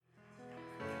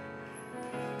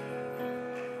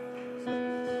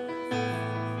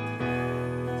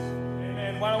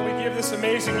Give this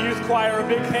amazing youth choir a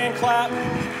big hand clap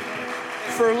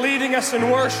for leading us in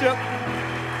worship.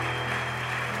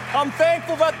 I'm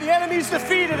thankful that the enemy's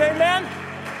defeated, amen?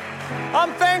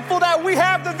 I'm thankful that we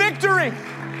have the victory,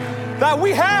 that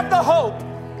we have the hope,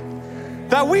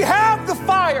 that we have the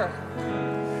fire.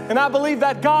 And I believe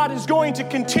that God is going to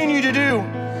continue to do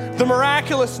the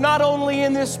miraculous, not only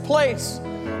in this place,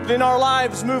 but in our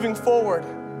lives moving forward.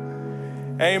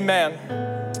 Amen.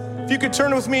 If you could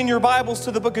turn with me in your Bibles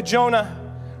to the book of Jonah,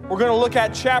 we're going to look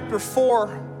at chapter 4.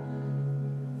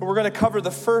 We're going to cover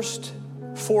the first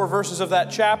 4 verses of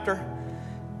that chapter.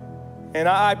 And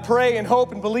I pray and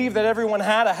hope and believe that everyone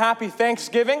had a happy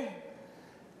Thanksgiving.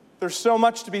 There's so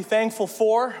much to be thankful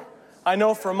for. I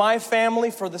know for my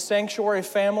family, for the Sanctuary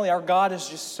family, our God is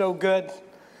just so good.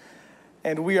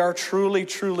 And we are truly,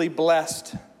 truly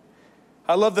blessed.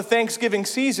 I love the Thanksgiving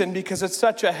season because it's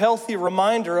such a healthy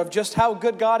reminder of just how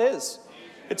good God is.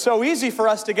 It's so easy for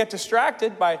us to get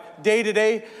distracted by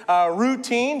day-to-day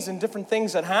routines and different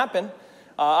things that happen.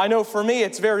 I know for me,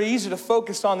 it's very easy to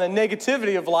focus on the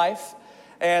negativity of life.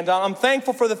 And I'm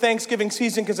thankful for the Thanksgiving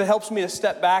season because it helps me to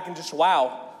step back and just,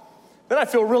 wow. Then I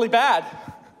feel really bad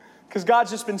because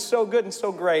God's just been so good and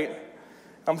so great.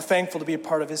 I'm thankful to be a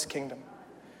part of His kingdom.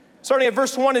 Starting at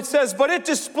verse 1, it says, "But it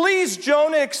displeased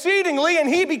Jonah exceedingly, and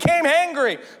he became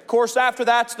angry." Of course, after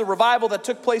that's the revival that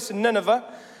took place in Nineveh.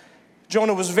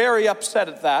 Jonah was very upset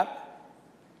at that.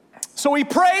 So he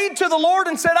prayed to the Lord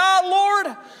and said,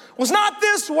 Lord, was not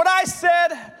this what I said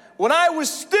when I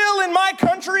was still in my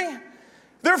country?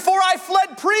 Therefore I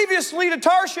fled previously to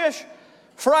Tarshish,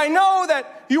 for I know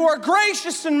that you are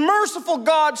gracious and merciful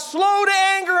God, slow to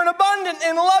anger and abundant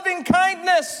in loving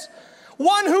kindness,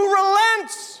 one who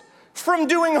relents from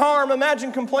doing harm.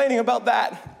 Imagine complaining about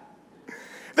that.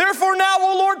 Therefore now,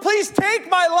 O Lord, please take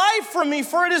my life from me,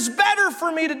 for it is better for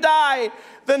me to die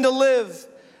than to live.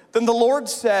 Then the Lord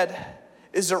said,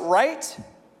 is it right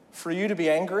for you to be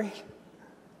angry?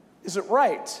 Is it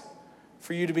right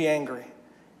for you to be angry?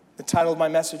 The title of my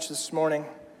message this morning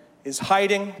is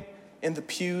Hiding in the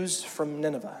Pews from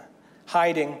Nineveh.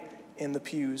 Hiding in the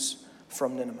Pews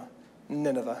from Nineveh.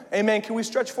 Amen. Can we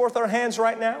stretch forth our hands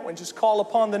right now and just call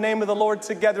upon the name of the Lord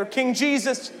together? King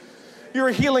Jesus, you're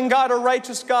a healing God, a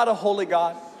righteous God, a holy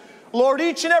God. Lord,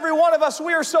 each and every one of us,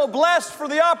 we are so blessed for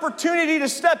the opportunity to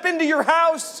step into your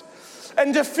house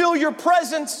and to feel your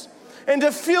presence and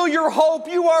to feel your hope.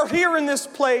 You are here in this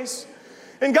place.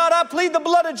 And God, I plead the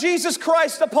blood of Jesus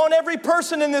Christ upon every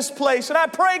person in this place. And I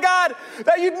pray, God,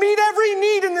 that you'd meet every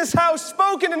need in this house,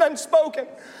 spoken and unspoken.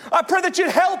 I pray that you'd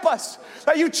help us,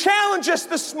 that you challenge us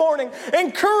this morning,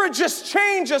 encourage us,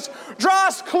 change us, draw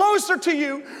us closer to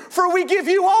you, for we give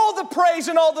you all the praise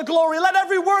and all the glory. Let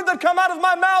every word that come out of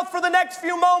my mouth for the next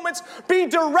few moments be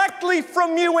directly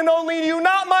from you and only you.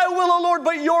 Not my will, O Lord,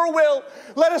 but your will.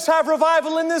 Let us have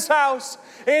revival in this house.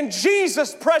 In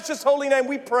Jesus' precious holy name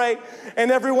we pray.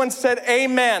 And everyone said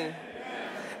amen.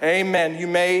 Amen. You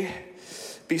may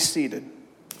be seated.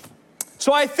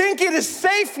 So I think it is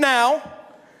safe now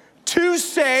to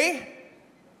say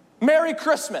Merry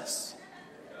Christmas.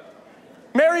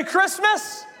 Merry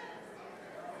Christmas.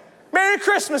 Merry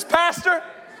Christmas, Pastor.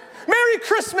 Merry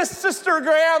Christmas, Sister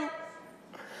Graham.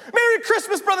 Merry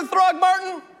Christmas, Brother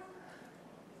Throgmartin.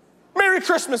 Merry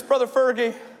Christmas, Brother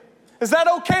Fergie. Is that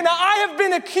okay? Now, I have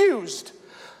been accused.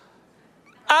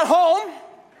 At home,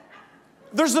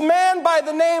 there's a man by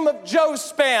the name of Joe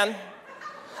Spann.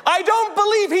 I don't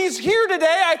believe he's here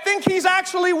today. I think he's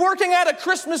actually working at a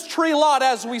Christmas tree lot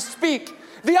as we speak.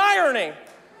 The irony.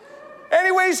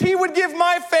 Anyways, he would give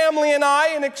my family and I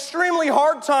an extremely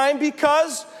hard time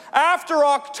because after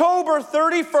October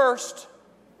 31st,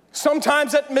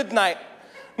 sometimes at midnight,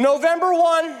 November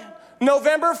 1,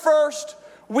 November 1st,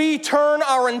 we turn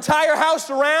our entire house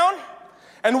around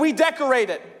and we decorate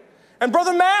it. And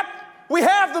Brother Matt, we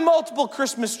have the multiple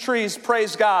Christmas trees,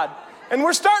 praise God. And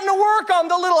we're starting to work on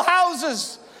the little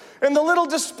houses and the little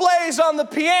displays on the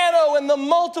piano and the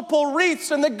multiple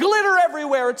wreaths and the glitter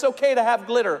everywhere. It's okay to have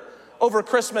glitter over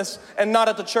Christmas and not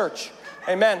at the church.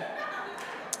 Amen.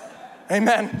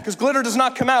 Amen. Because glitter does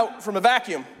not come out from a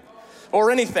vacuum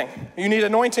or anything. You need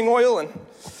anointing oil and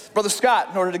Brother Scott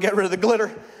in order to get rid of the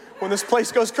glitter when this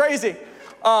place goes crazy.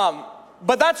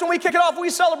 But that's when we kick it off.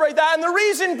 We celebrate that. And the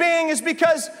reason being is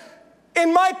because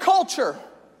in my culture,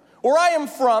 where I am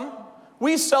from,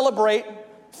 we celebrate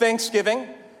Thanksgiving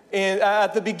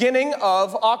at the beginning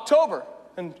of October.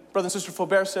 And Brother and Sister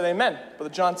Faubert said amen.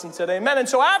 Brother Johnson said amen. And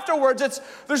so afterwards,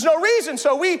 there's no reason.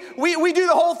 So we do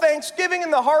the whole Thanksgiving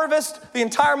and the harvest the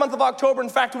entire month of October. In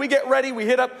fact, we get ready. We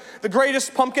hit up the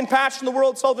greatest pumpkin patch in the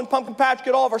world, Sullivan Pumpkin Patch,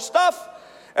 get all of our stuff.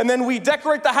 and then we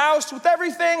decorate the house with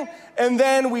everything, and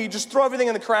then we just throw everything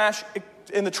in the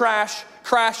trash,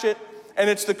 crash it, and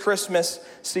it's the Christmas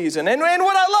season. And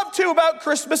what I love too about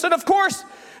Christmas, and of course,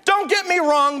 don't get me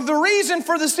wrong, the reason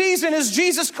for the season is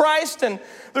Jesus Christ, and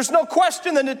there's no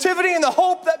question the nativity and the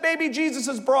hope that baby Jesus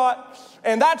has brought,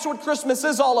 and that's what Christmas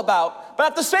is all about. But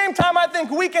at the same time, I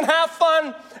think we can have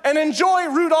fun and enjoy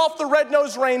Rudolph the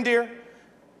Red-Nosed Reindeer.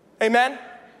 Amen?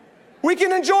 We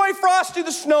can enjoy Frosty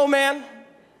the Snowman.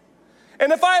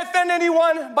 And if I offend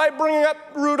anyone by bringing up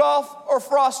Rudolph or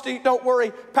Frosty, don't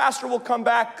worry. Pastor will come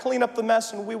back, clean up the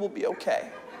mess, and we will be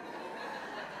okay.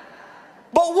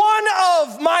 But one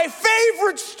of my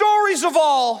favorite stories of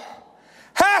all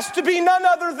has to be none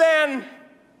other than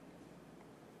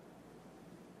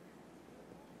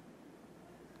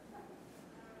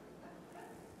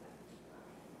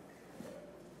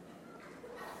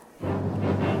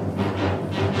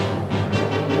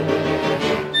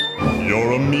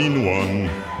You're a mean one,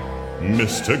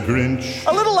 Mr. Grinch.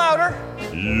 a little louder.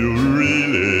 You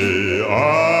really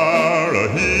are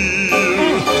a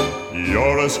heel.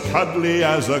 You're as cuddly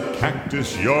as a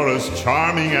cactus. You're as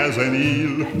charming as an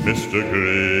eel, Mr.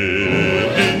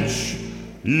 Grinch.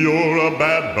 You're a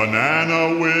bad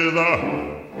banana with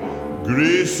a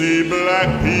greasy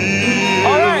black peel.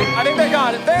 All right, I think they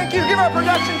got it. Thank you. Give our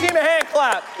production team a hand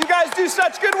clap. You guys do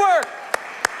such good work.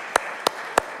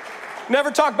 Never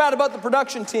talk bad about the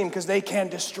production team because they can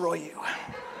destroy you.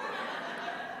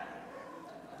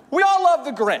 We all love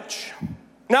the Grinch.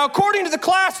 Now, according to the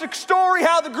classic story,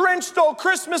 How the Grinch Stole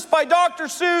Christmas by Dr.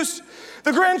 Seuss,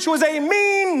 the Grinch was a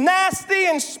mean, nasty,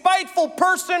 and spiteful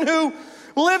person who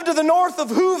lived to the north of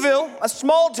Whoville, a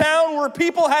small town where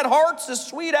people had hearts as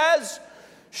sweet as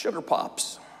sugar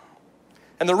pops.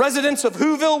 And the residents of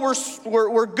Whoville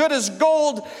were good as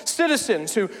gold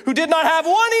citizens who did not have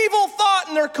one evil thought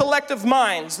in their collective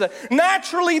minds.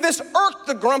 Naturally, this irked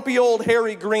the grumpy old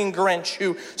hairy green Grinch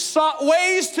who sought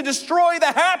ways to destroy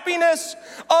the happiness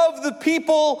of the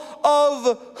people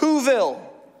of Whoville.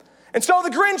 And so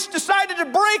the Grinch decided to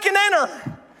break and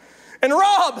enter and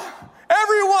rob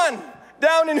everyone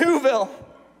down in Whoville.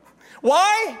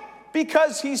 Why?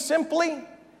 Because he simply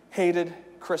hated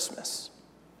Christmas.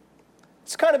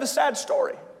 It's kind of a sad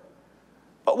story.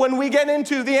 But when we get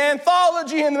into the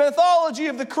anthology and the mythology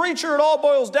of the creature, it all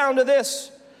boils down to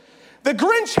this. The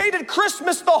Grinch hated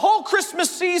Christmas the whole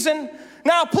Christmas season.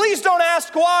 Now, please don't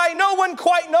ask why. No one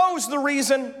quite knows the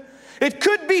reason. It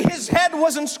could be his head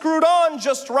wasn't screwed on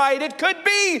just right. It could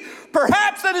be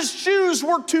perhaps that his shoes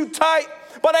were too tight.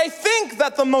 But I think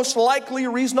that the most likely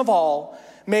reason of all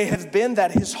may have been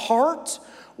that his heart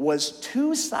was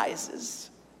 2 sizes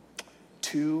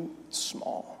too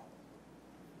small.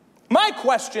 My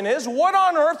question is, what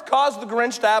on earth caused the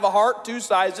Grinch to have a heart 2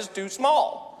 sizes too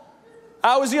small?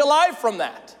 How is he alive from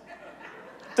that?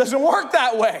 Doesn't work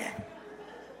that way.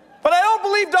 But I don't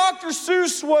believe Dr.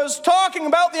 Seuss was talking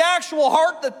about the actual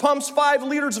heart that pumps 5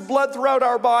 liters of blood throughout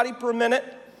our body per minute.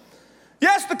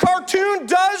 Yes, the cartoon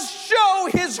does show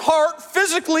his heart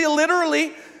physically,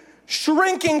 literally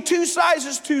shrinking 2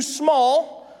 sizes too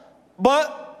small,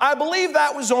 but I believe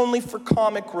that was only for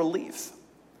comic relief.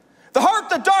 The heart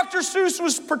that Dr. Seuss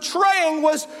was portraying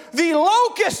was the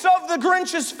locus of the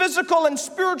Grinch's physical and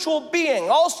spiritual being,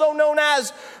 also known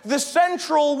as the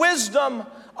central wisdom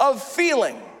of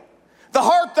feeling. The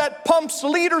heart that pumps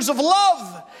liters of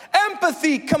love,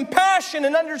 empathy, compassion,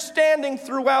 and understanding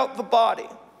throughout the body.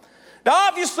 Now,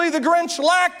 obviously, the Grinch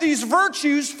lacked these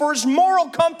virtues, for his moral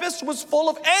compass was full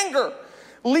of anger,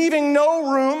 leaving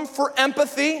no room for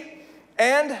empathy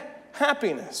and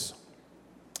happiness.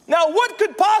 Now, what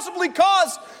could possibly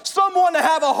cause someone to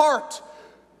have a heart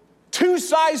 2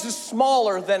 sizes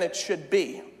smaller than it should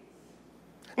be?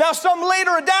 Now, some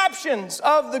later adaptations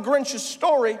of the Grinch's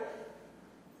story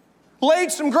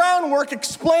laid some groundwork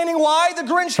explaining why the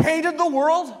Grinch hated the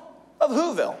world of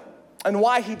Whoville and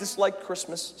why he disliked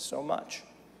Christmas so much.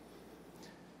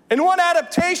 In one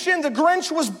adaptation, the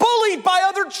Grinch was bullied by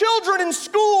other children in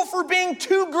school for being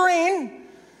too green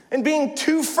and being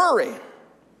too furry.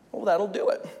 Well, that'll do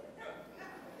it.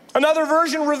 Another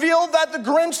version revealed that the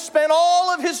Grinch spent all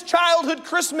of his childhood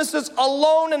Christmases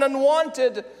alone and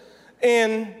unwanted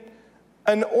in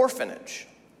an orphanage.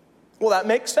 Well, that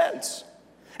makes sense.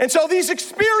 And so these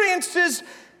experiences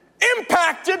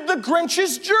impacted the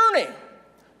Grinch's journey.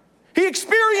 He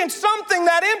experienced something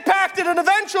that impacted and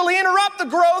eventually interrupted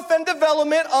the growth and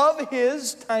development of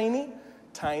his tiny,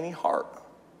 tiny heart.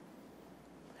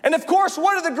 And of course,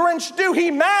 what did the Grinch do? He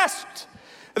masked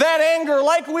that anger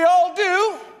like we all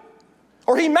do,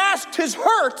 or he masked his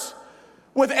hurt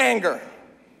with anger.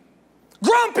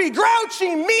 Grumpy,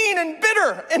 grouchy, mean, and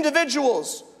bitter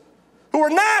individuals who are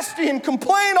nasty and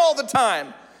complain all the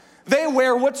time. They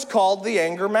wear what's called the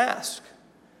anger mask.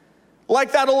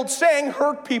 Like that old saying,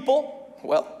 hurt people,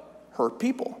 well, hurt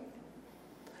people.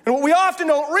 And what we often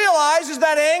don't realize is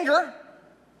that anger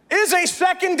is a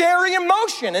secondary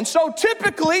emotion. And so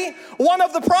typically, one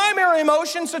of the primary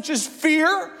emotions, such as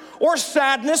fear or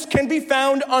sadness, can be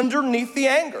found underneath the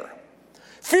anger.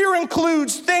 Fear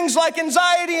includes things like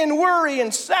anxiety and worry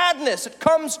and sadness. It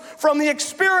comes from the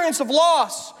experience of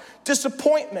loss,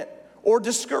 disappointment, or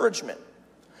discouragement.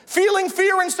 Feeling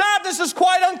fear and sadness is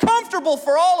quite uncomfortable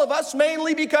for all of us,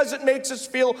 mainly because it makes us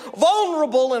feel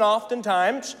vulnerable and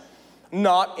oftentimes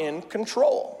not in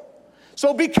control.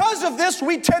 So because of this,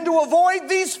 we tend to avoid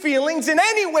these feelings in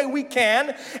any way we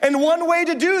can, and one way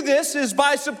to do this is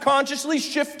by subconsciously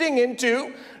shifting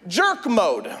into jerk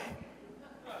mode.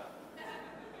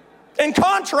 In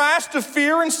contrast to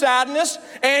fear and sadness,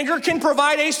 anger can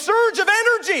provide a surge of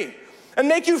energy and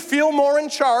make you feel more in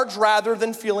charge rather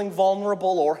than feeling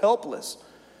vulnerable or helpless.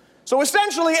 So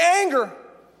essentially, anger,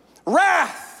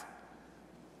 wrath,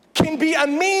 can be a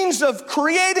means of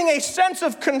creating a sense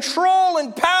of control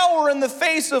and power in the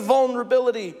face of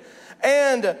vulnerability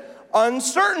and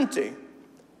uncertainty.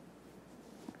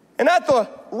 And at the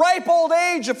ripe old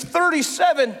age of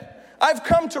 37, I've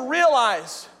come to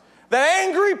realize that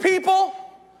angry people,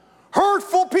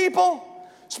 hurtful people,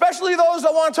 especially those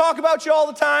that want to talk about you all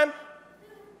the time,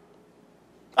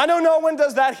 I know no one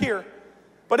does that here,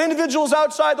 but individuals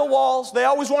outside the walls, they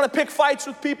always want to pick fights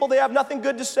with people. They have nothing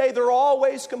good to say. They're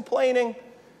always complaining.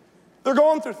 They're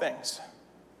going through things.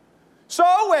 So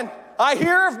when I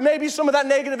hear maybe some of that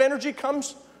negative energy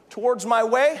comes towards my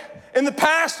way, in the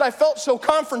past I felt so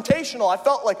confrontational. I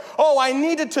felt like, I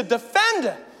needed to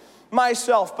defend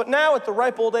myself. But now at the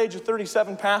ripe old age of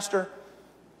 37, Pastor,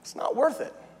 it's not worth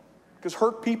it. Because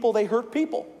hurt people, they hurt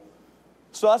people.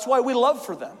 So that's why we love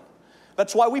for them.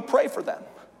 That's why we pray for them.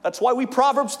 That's why we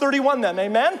Proverbs 31 them,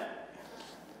 amen?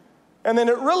 And then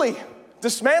it really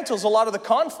dismantles a lot of the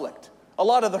conflict, a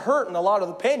lot of the hurt and a lot of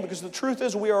the pain, because the truth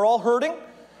is we are all hurting,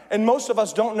 and most of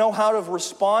us don't know how to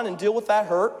respond and deal with that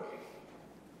hurt,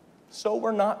 so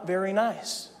we're not very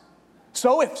nice.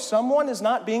 So if someone is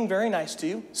not being very nice to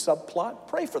you, subplot,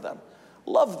 pray for them,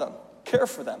 love them, care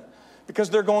for them, because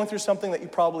they're going through something that you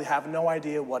probably have no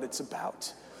idea what it's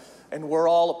about. And we're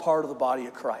all a part of the body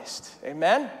of Christ.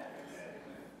 Amen?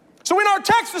 So in our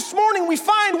text this morning, we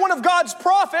find one of God's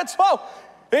prophets,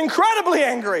 incredibly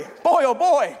angry. Boy, oh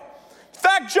boy. In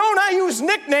fact, Jonah, he was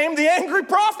nicknamed the angry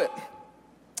prophet.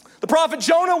 The prophet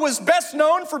Jonah was best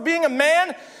known for being a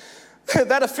man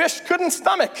that a fish couldn't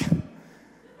stomach.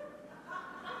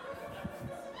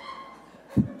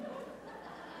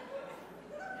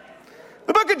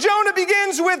 The book of Jonah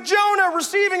begins with Jonah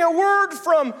receiving a word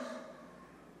from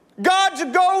God to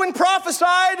go and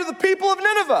prophesy to the people of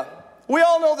Nineveh. We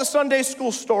all know the Sunday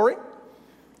school story.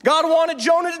 God wanted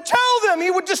Jonah to tell them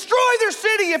he would destroy their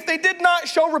city if they did not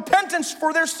show repentance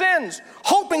for their sins,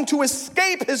 hoping to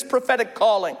escape his prophetic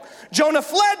calling. Jonah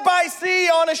fled by sea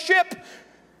on a ship,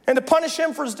 and to punish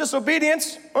him for his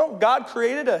disobedience, God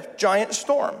created a giant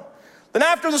storm. Then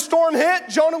after the storm hit,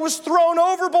 Jonah was thrown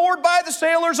overboard by the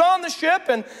sailors on the ship,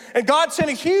 and God sent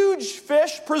a huge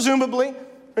fish, presumably,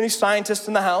 any scientist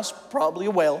in the house, probably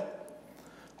a whale,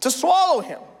 to swallow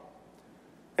him.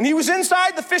 And he was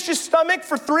inside the fish's stomach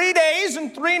for 3 days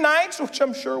and 3 nights, which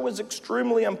I'm sure was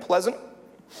extremely unpleasant.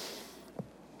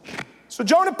 So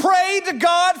Jonah prayed to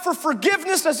God for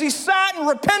forgiveness as he sat in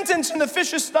repentance in the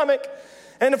fish's stomach.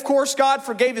 And of course, God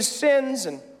forgave his sins,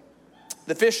 and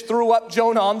the fish threw up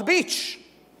Jonah on the beach.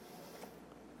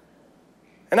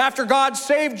 And after God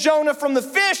saved Jonah from the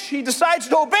fish, he decides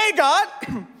to obey God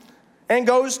and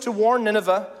goes to warn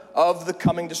Nineveh of the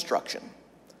coming destruction.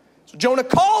 So Jonah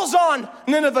calls on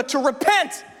Nineveh to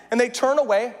repent, and they turn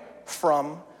away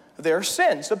from their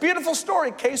sins. A beautiful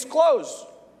story, case closed.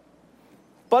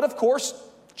 But of course,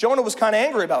 Jonah was kind of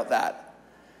angry about that.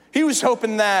 He was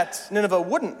hoping that Nineveh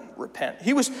wouldn't repent.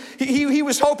 He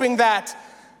was hoping that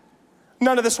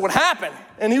none of this would happen.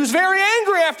 And he was very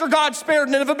angry after God spared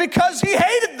Nineveh because he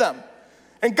hated them.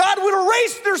 And God would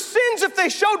erase their sins if they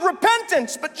showed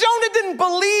repentance. But Jonah didn't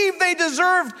believe they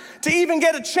deserved to even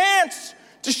get a chance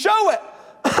to show it.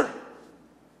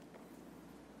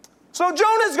 So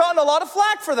Jonah's gotten a lot of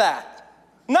flack for that.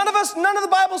 None of the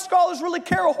Bible scholars really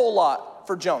care a whole lot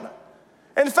for Jonah.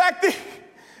 In fact,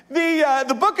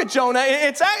 the book of Jonah,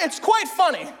 it's quite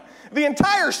funny. The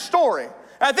entire story.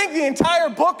 I think the entire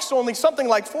book's only something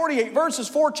like 48 verses,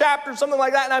 4 chapters, something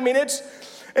like that. And I mean,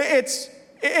 it's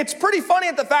it's pretty funny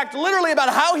at the fact, literally, about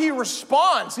how he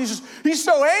responds. He's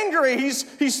so angry,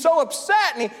 he's so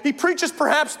upset, and he preaches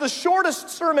perhaps the shortest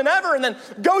sermon ever, and then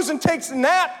goes and takes a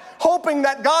nap, hoping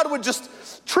that God would just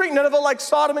treat Nineveh like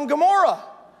Sodom and Gomorrah.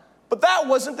 But that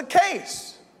wasn't the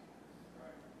case.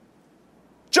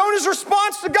 Jonah's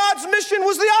response to God's mission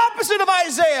was the opposite of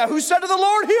Isaiah, who said to the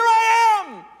Lord, "Here I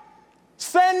am,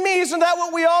 send me." Isn't that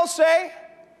what we all say?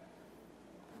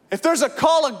 If there's a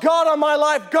call of God on my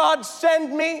life, God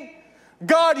send me,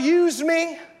 God use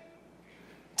me.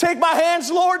 Take my hands,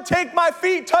 Lord, take my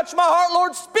feet, touch my heart,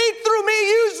 Lord, speak through me,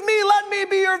 use me, let me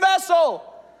be your vessel.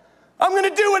 I'm going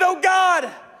to do it, oh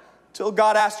God, till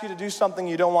God asks you to do something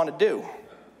you don't want to do.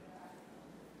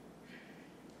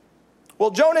 Well,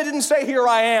 Jonah didn't say, "Here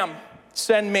I am,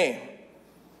 send me."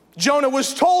 Jonah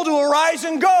was told to arise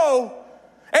and go,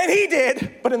 and he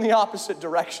did, but in the opposite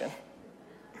direction.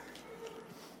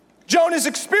 Jonah's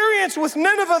experience with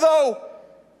Nineveh, though,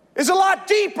 is a lot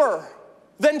deeper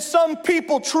than some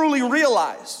people truly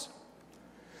realize.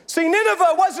 See,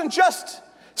 Nineveh wasn't just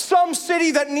some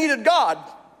city that needed God.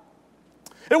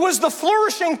 It was the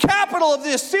flourishing capital of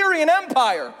the Assyrian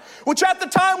Empire, which at the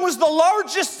time was the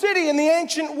largest city in the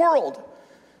ancient world.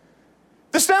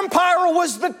 This empire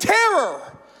was the terror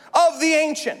of the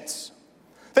ancients.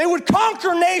 They would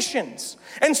conquer nations,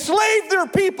 enslave their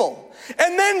people,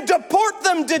 and then deport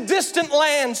them to distant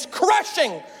lands,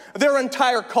 crushing their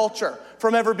entire culture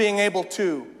from ever being able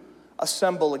to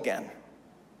assemble again.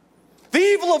 The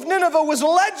evil of Nineveh was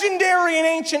legendary in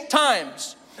ancient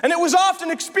times, and it was often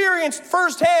experienced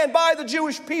firsthand by the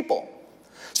Jewish people.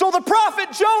 So the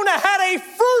prophet Jonah had a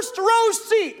first row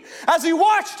seat as he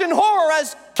watched in horror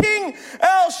as King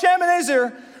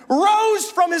Shalmaneser rose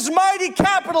from his mighty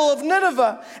capital of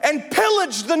Nineveh and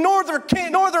pillaged the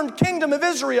northern kingdom of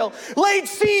Israel, laid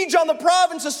siege on the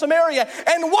province of Samaria,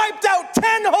 and wiped out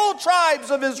 10 whole tribes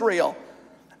of Israel,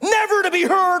 never to be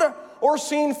heard or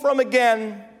seen from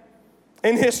again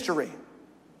in history.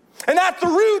 And at the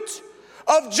root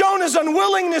of Jonah's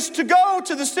unwillingness to go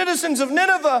to the citizens of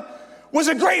Nineveh was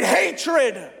a great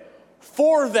hatred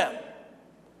for them.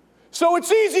 So it's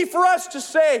easy for us to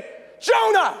say,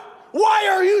 "Jonah, why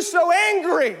are you so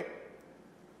angry?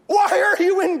 Why are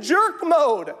you in jerk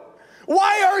mode?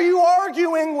 Why are you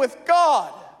arguing with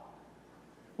God?"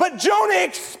 But Jonah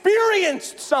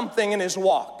experienced something in his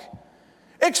walk,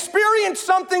 experienced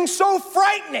something so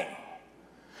frightening,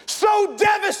 so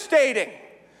devastating,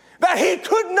 that he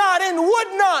could not and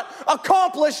would not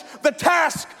accomplish the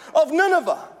task of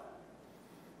Nineveh.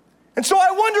 And so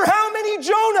I wonder, how many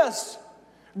Jonahs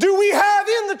do we have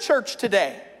in the church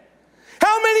today?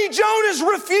 How many Jonahs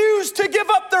refuse to give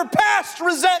up their past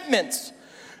resentments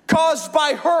caused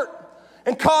by hurt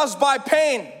and caused by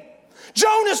pain?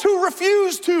 Jonahs who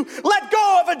refuse to let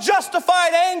go of a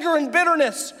justified anger and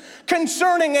bitterness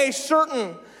concerning a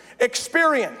certain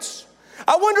experience.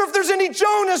 I wonder if there's any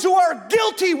Jonahs who are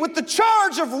guilty with the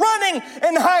charge of running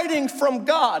and hiding from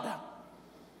God.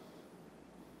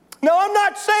 Now, I'm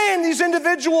not saying these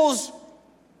individuals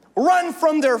run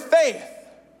from their faith,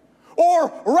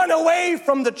 or run away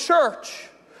from the church,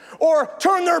 or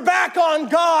turn their back on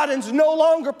God and is no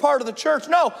longer part of the church.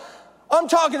 No, I'm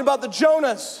talking about the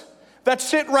Jonahs that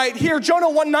sit right here. Jonah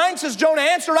 1:9 says, Jonah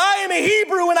answered, "I am a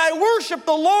Hebrew and I worship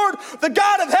the Lord, the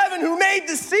God of heaven who made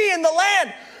the sea and the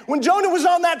land." When Jonah was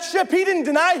on that ship, he didn't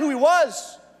deny who he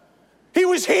was. He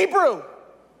was Hebrew.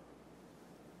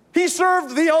 He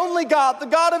served the only God, the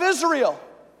God of Israel.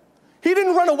 He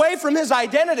didn't run away from his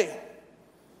identity.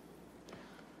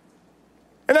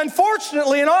 And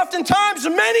unfortunately, and oftentimes,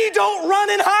 many don't run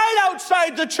and hide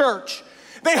outside the church.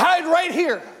 They hide right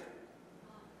here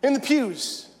in the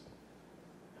pews.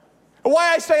 And why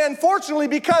I say unfortunately,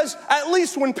 because at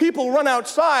least when people run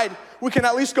outside, we can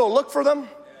at least go look for them.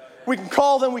 We can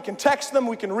call them, we can text them,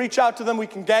 we can reach out to them, we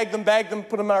can gag them, bag them,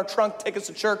 put them in our trunk, take us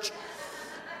to church.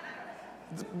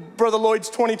 Brother Lloyd's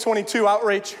 2022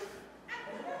 outreach.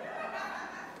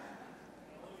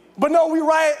 But no,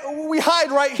 we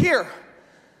hide right here.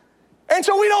 And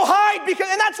so we don't hide because,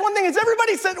 and that's one thing, is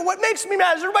everybody said, what makes me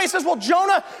mad is everybody says, well,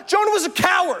 Jonah was a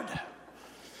coward.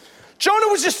 Jonah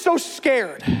was just so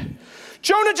scared.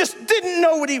 Jonah just didn't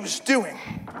know what he was doing.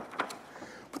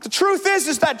 But the truth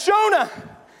is that Jonah,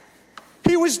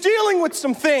 he was dealing with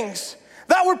some things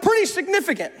that were pretty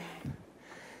significant.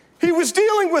 He was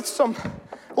dealing with some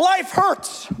life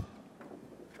hurts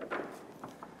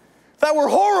that were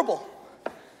horrible,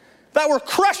 that were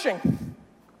crushing.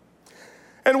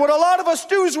 And what a lot of us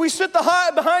do is we sit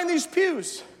behind these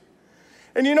pews.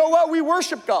 And you know what? We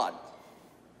worship God.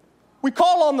 We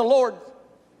call on the Lord.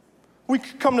 We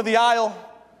come to the aisle.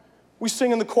 We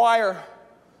sing in the choir.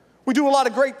 We We do a lot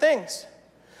of great things.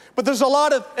 But there's a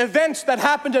lot of events that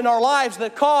happened in our lives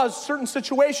that cause certain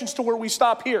situations to where we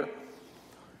stop here.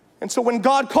 And so when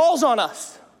God calls on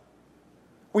us,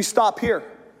 we stop here.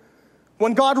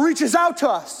 When God reaches out to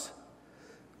us,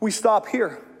 we stop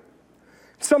here.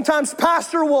 Sometimes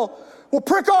pastor will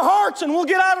prick our hearts and we'll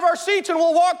get out of our seats and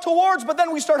we'll walk towards, but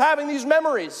then we start having these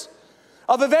memories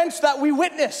of events that we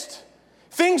witnessed,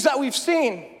 things that we've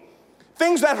seen,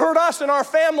 things that hurt us and our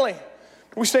family.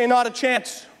 We say, not a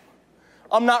chance.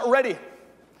 I'm not ready.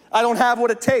 I don't have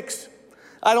what it takes.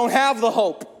 I don't have the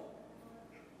hope.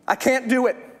 I can't do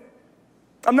it.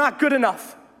 I'm not good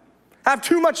enough. I have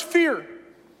too much fear.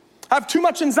 I have too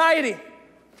much anxiety.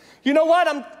 You know what?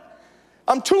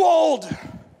 I'm too old.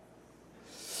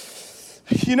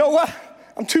 You know what?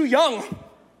 I'm too young.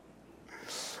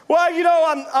 Well, you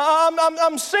know,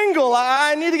 I'm single.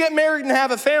 I need to get married and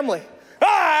have a family.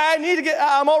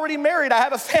 I'm already married. I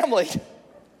have a family.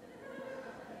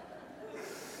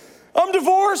 I'm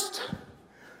divorced.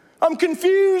 I'm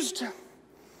confused.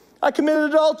 I committed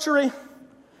adultery.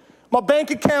 My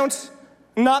bank account's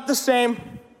not the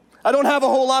same. I don't have a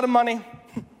whole lot of money.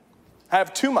 I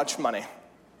have too much money.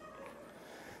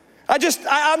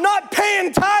 I'm not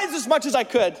paying tithes as much as I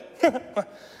could.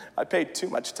 I paid too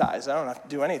much tithes. I don't have to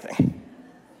do anything.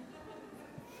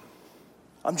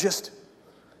 And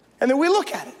then we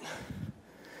look at it.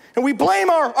 And we blame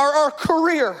our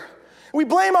career. We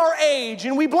blame our age,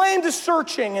 and we blame the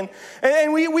searching, and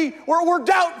we're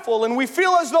doubtful, and we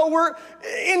feel as though we're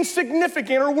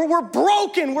insignificant, or we're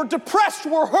broken, we're depressed,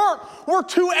 we're hurt, we're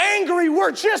too angry,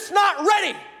 we're just not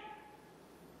ready.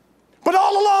 But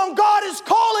all along, God is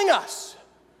calling us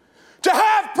to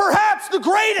have perhaps the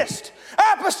greatest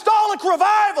apostolic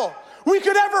revival we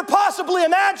could ever possibly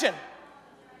imagine.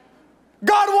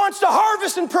 God wants to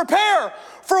harvest and prepare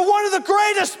for one of the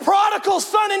greatest prodigal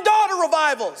son and daughter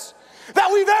revivals that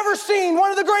we've ever seen,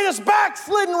 one of the greatest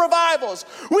backslidden revivals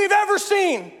we've ever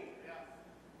seen.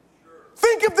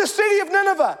 Think of the city of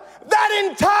Nineveh. That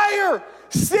entire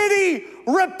city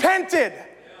repented.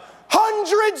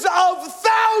 Hundreds of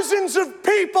thousands of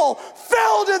people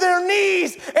fell to their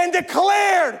knees and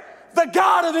declared the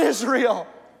God of Israel.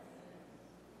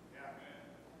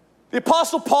 The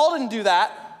Apostle Paul didn't do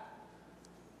that.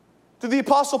 Did the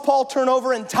Apostle Paul turn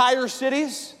over entire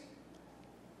cities?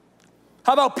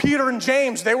 How about Peter and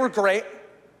James? They were great.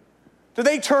 Did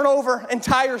they turn over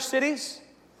entire cities?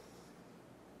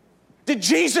 Did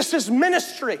Jesus'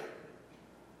 ministry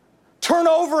turn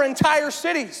over entire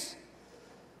cities?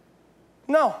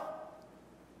 No.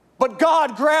 But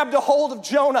God grabbed a hold of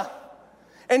Jonah,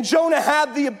 and Jonah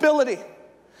had the ability,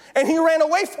 and he ran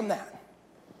away from that.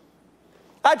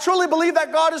 I truly believe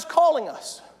that God is calling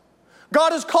us.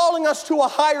 God is calling us to a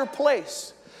higher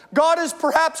place. God is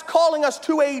perhaps calling us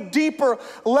to a deeper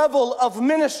level of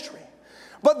ministry.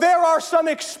 But there are some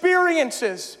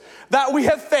experiences that we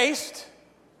have faced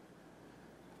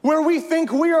where we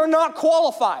think we are not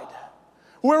qualified,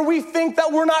 where we think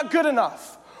that we're not good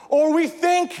enough, or we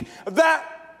think that,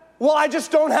 well, I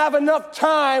just don't have enough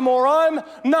time, or I'm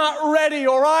not ready,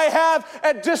 or I have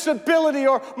a disability,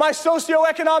 or my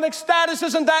socioeconomic status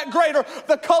isn't that great, or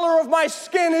the color of my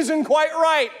skin isn't quite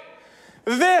right.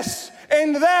 This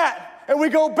and that, and we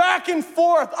go back and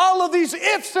forth, all of these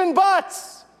ifs and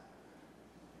buts.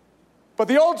 But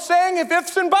the old saying, if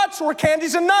ifs and buts were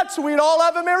candies and nuts, we'd all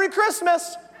have a Merry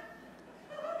Christmas.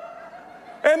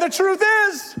 And the truth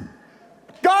is,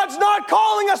 God's not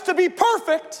calling us to be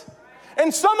perfect.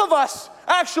 And some of us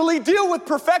actually deal with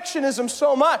perfectionism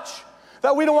so much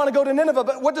that we don't want to go to Nineveh.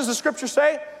 But what does the scripture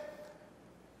say?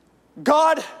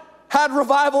 God had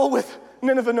revival with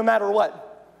Nineveh no matter what.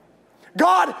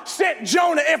 God sent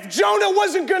Jonah. If Jonah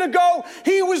wasn't going to go,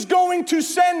 he was going to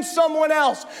send someone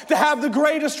else to have the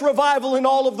greatest revival in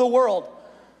all of the world.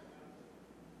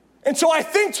 And so I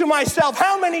think to myself,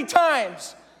 how many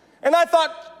times? And I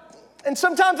thought, and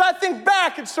sometimes I think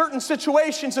back at certain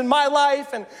situations in my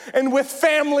life and with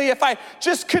family, if I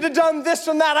just could have done this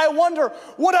and that, I wonder,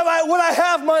 would I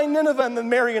have my Nineveh and the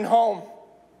Marion home?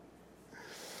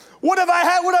 Would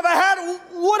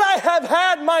I have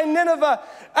had my Nineveh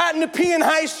at Nepean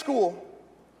High School?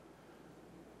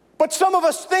 But some of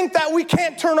us think that we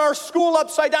can't turn our school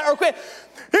upside down. Okay,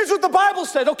 here's what the Bible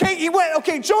said.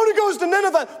 Jonah goes to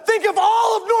Nineveh. Think of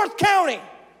all of North County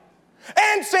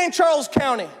and St. Charles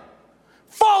County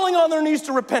falling on their knees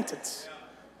to repentance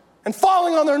and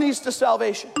falling on their knees to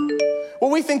salvation.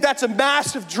 Well, we think that's a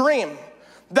massive dream.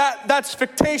 That's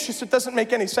fictitious. It doesn't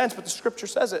make any sense, but the scripture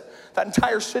says it. That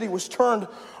entire city was turned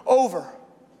over.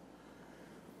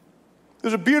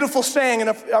 There's a beautiful saying, and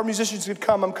if our musicians could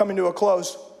come, I'm coming to a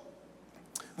close.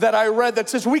 that I read that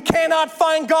says we cannot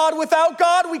find God without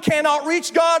God, we cannot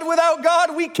reach God without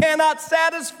God, we cannot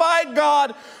satisfy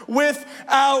God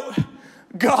without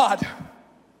God.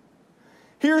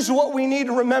 Here's what we need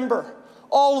to remember.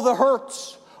 All the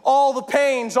hurts, all the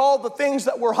pains, all the things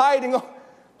that we're hiding,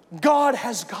 God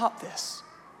has got this.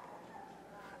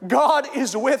 God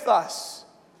is with us.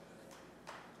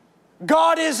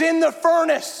 God is in the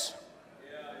furnace.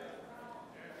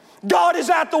 God is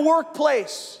at the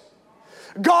workplace.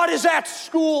 God is at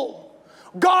school.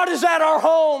 God is at our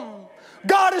home.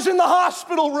 God is in the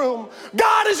hospital room.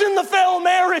 God is in the failed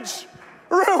marriage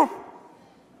room.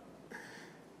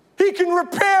 He can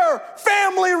repair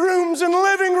family rooms and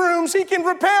living rooms. He can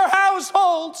repair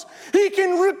households. He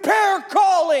can repair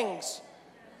callings.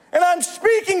 And I'm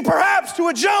speaking perhaps to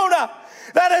a Jonah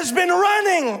that has been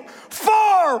running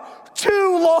far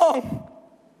too long.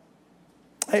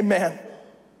 Amen.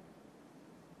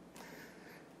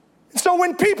 So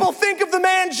when people think of the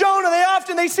man Jonah,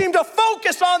 they seem to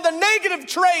focus on the negative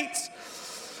traits,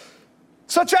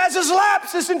 such as his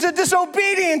lapses into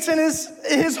disobedience and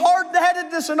his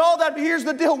hard-headedness and all that. But here's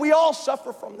the deal, we all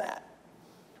suffer from that.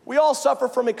 We all suffer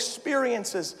from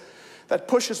experiences that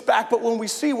push us back. But when we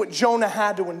see what Jonah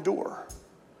had to endure,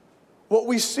 what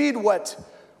we see what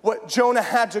Jonah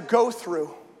had to go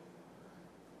through,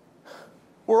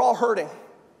 we're all hurting.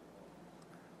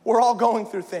 We're all going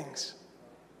through things.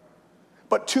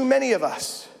 But too many of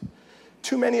us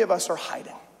are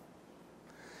hiding.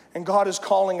 And God is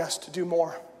calling us to do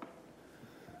more.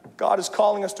 God is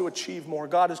calling us to achieve more.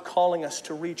 God is calling us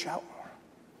to reach out more.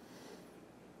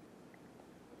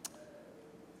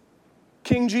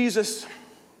 King Jesus,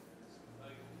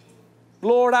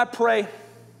 Lord, I pray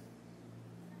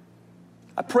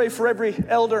for every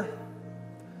elder,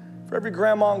 for every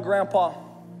grandma and grandpa.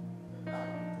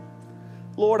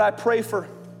 Lord, I pray for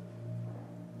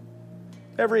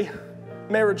every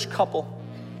marriage couple,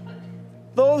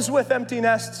 those with empty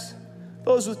nests,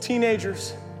 those with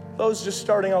teenagers, those just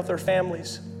starting out their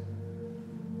families.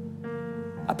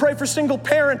 I pray for single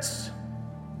parents.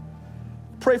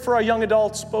 Pray for our young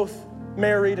adults, both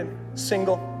married and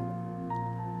single.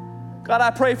 God,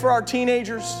 I pray for our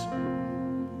teenagers.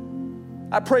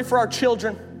 I pray for our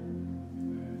children.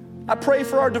 I pray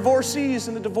for our divorcees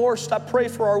and the divorced. I pray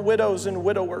for our widows and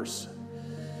widowers.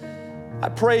 I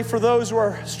pray for those who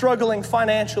are struggling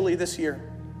financially this year.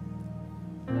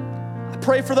 I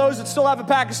pray for those that still have a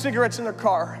pack of cigarettes in their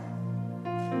car.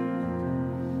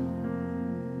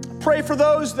 I pray for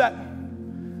those that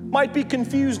might be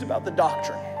confused about the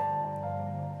doctrine.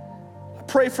 I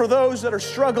pray for those that are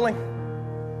struggling,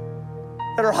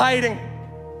 that are hiding.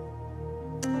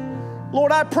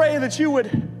 Lord, I pray that you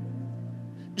would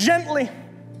gently,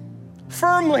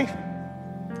 firmly,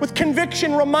 with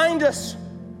conviction, remind us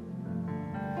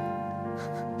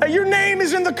that your name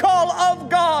is in the call of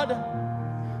God.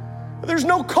 There's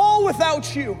no call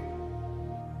without you.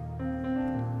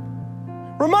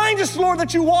 Remind us, Lord,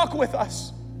 that you walk with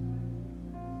us,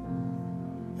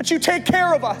 that you take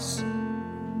care of us,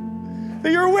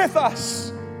 that you're with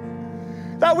us,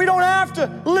 that we don't have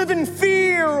to live in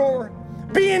fear or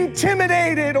be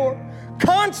intimidated or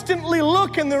constantly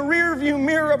look in the rearview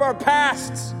mirror of our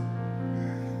pasts.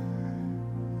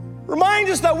 Remind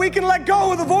us that we can let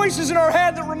go of the voices in our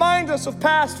head that remind us of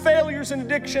past failures and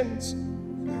addictions.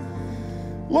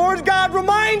 Lord God,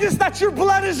 remind us that your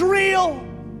blood is real,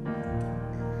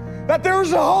 that there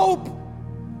is a hope,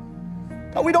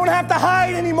 that we don't have to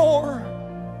hide anymore,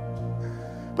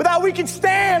 but that we can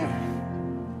stand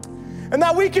and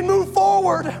that we can move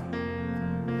forward.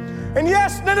 And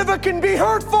yes, Nineveh can be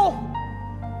hurtful.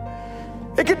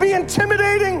 It could be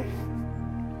intimidating.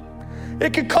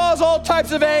 It could cause all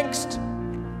types of angst.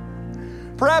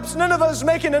 Perhaps Nineveh is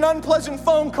making an unpleasant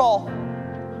phone call.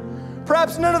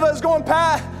 Perhaps Nineveh is going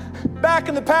back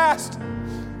in the past,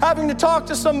 having to talk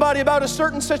to somebody about a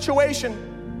certain situation.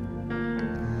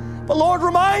 But Lord,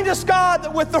 remind us, God,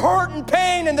 that with the hurt and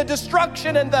pain and the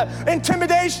destruction and the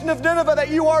intimidation of Nineveh, that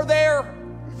you are there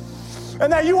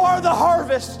and that you are the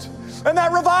harvest and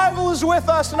that revival is with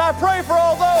us. And I pray for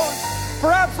all those,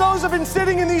 perhaps those have been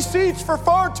sitting in these seats for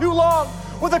far too long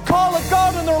with a call of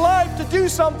God in their life to do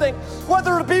something,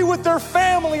 whether it be with their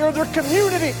family or their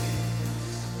community.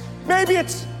 Maybe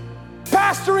it's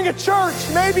pastoring a church.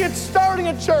 Maybe it's starting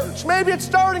a church. Maybe it's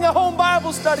starting a home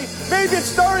Bible study. Maybe it's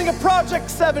starting a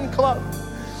Project 7 club.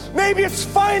 Maybe it's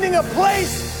finding a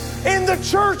place in the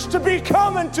church to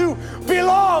become and to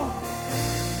belong.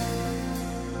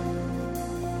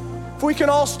 If we can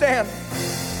all stand.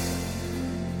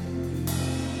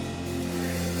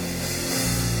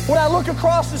 When I look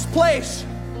across this place,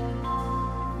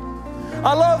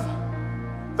 I love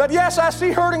That yes, I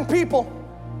see hurting people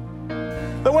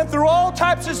that went through all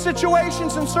types of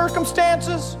situations and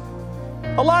circumstances,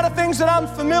 a lot of things that I'm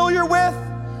familiar with,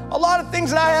 a lot of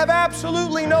things that I have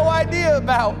absolutely no idea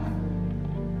about.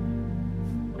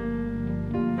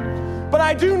 But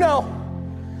I do know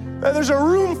that there's a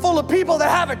room full of people that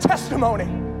have a testimony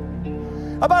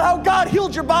about how God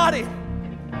healed your body,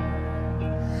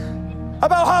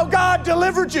 about how God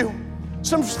delivered you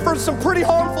for some pretty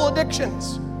harmful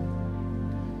addictions,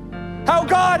 how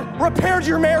God repaired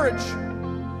your marriage,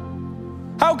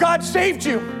 how God saved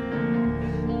you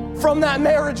from that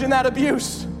marriage and that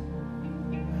abuse,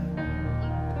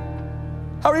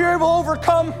 how you're able to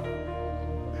overcome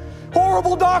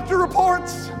horrible doctor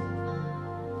reports,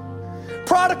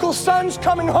 prodigal sons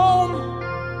coming home.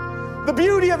 The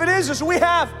beauty of it is we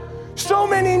have so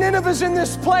many Ninevehs in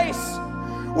this place.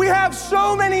 We have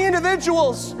so many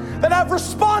individuals that have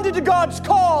responded to God's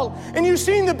call, and you've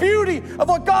seen the beauty of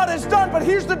what God has done. But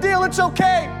here's the deal, it's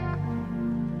okay.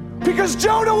 Because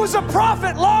Jonah was a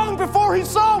prophet long before he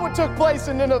saw what took place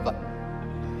in Nineveh.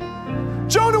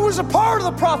 Jonah was a part of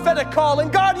the prophetic call,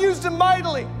 and God used him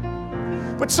mightily.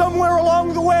 But somewhere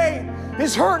along the way,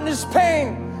 his hurt and his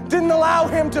pain didn't allow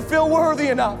him to feel worthy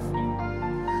enough.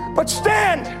 But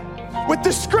stand with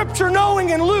the scripture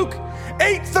knowing in Luke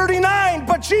 8:39,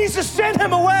 but Jesus sent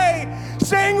him away,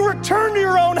 saying, return to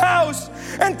your own house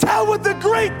and tell what the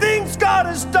great things God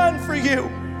has done for you.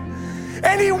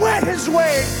 And he went his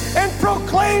way and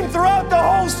proclaimed throughout the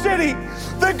whole city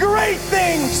the great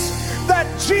things that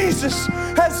Jesus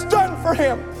has done for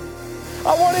him.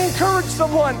 I want to encourage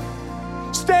someone.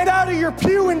 Stand out of your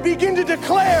pew and begin to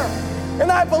declare. And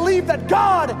I believe that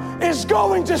God is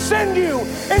going to send you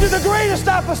into the greatest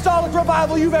apostolic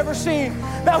revival you've ever seen.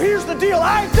 Now here's the deal.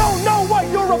 I don't know what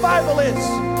your revival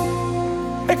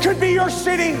is. It could be your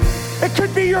city. It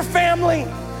could be your family.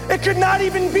 It could not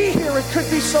even be here. It could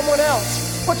be someone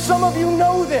else. But some of you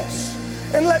know this.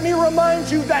 And let me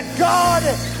remind you that God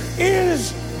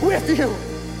is with you.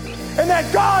 And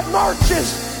that God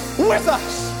marches with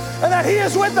us. And that he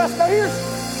is with us. Now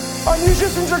here's, our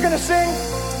musicians are going to sing.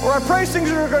 Or our praise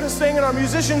singers are going to sing, and our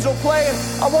musicians will play.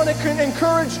 And I want to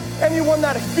encourage anyone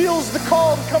that feels the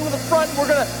call to come to the front. We're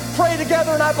going to pray together,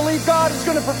 and I believe God is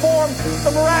going to perform the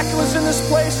miraculous in this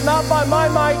place, not by my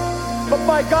might, but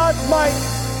by God's might.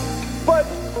 But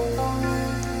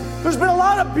there's been a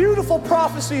lot of beautiful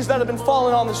prophecies that have been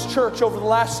falling on this church over the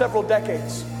last several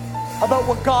decades about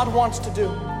what God wants to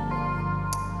do.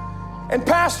 And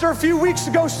Pastor, a few weeks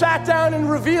ago, sat down and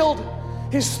revealed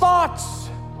his thoughts,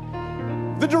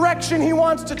 the direction he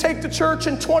wants to take the church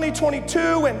in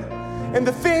 2022, and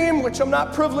the theme, which I'm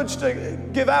not privileged to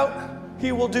give out,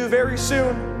 he will do very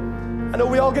soon. I know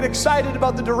we all get excited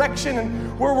about the direction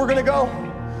and where we're going to go.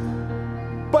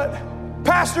 But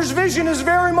Pastor's vision is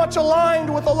very much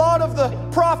aligned with a lot of the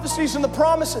prophecies and the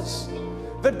promises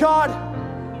that God,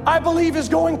 I believe, is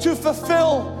going to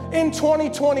fulfill in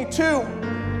 2022.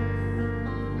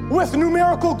 With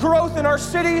numerical growth in our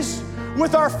cities,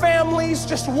 with our families,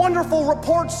 just wonderful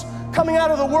reports coming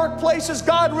out of the workplaces,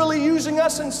 God really using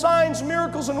us in signs,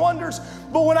 miracles, and wonders.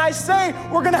 But when I say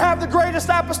we're going to have the greatest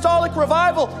apostolic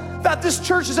revival that this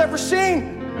church has ever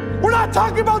seen, we're not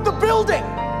talking about the building.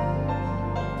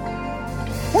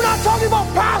 We're not talking about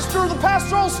pastor or the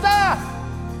pastoral staff.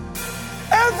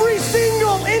 Every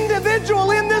single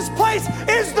individual in this place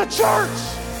is the church.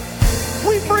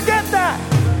 We forget that.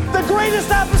 The greatest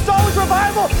apostolic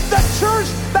revival, the church,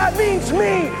 that means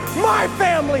me, my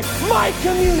family, my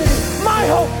community, my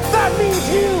hope. That means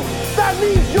you. That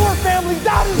means your family.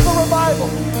 That is the revival.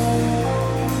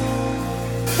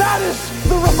 That is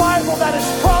the revival that is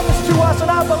promised to us,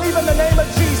 and I believe in the name of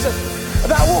Jesus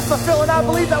that will fulfill, and I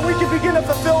believe that we can begin to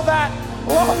fulfill that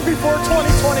long before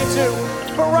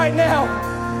 2022. But right now,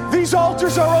 these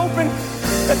altars are open.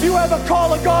 If you have a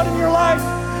call of God in your life,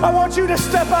 I want you to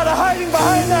step out of hiding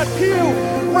behind that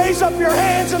pew. Raise up your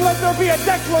hands and let there be a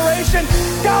declaration.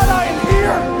 God, I am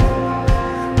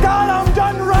here. God, I'm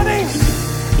done running.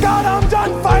 God, I'm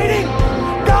done fighting.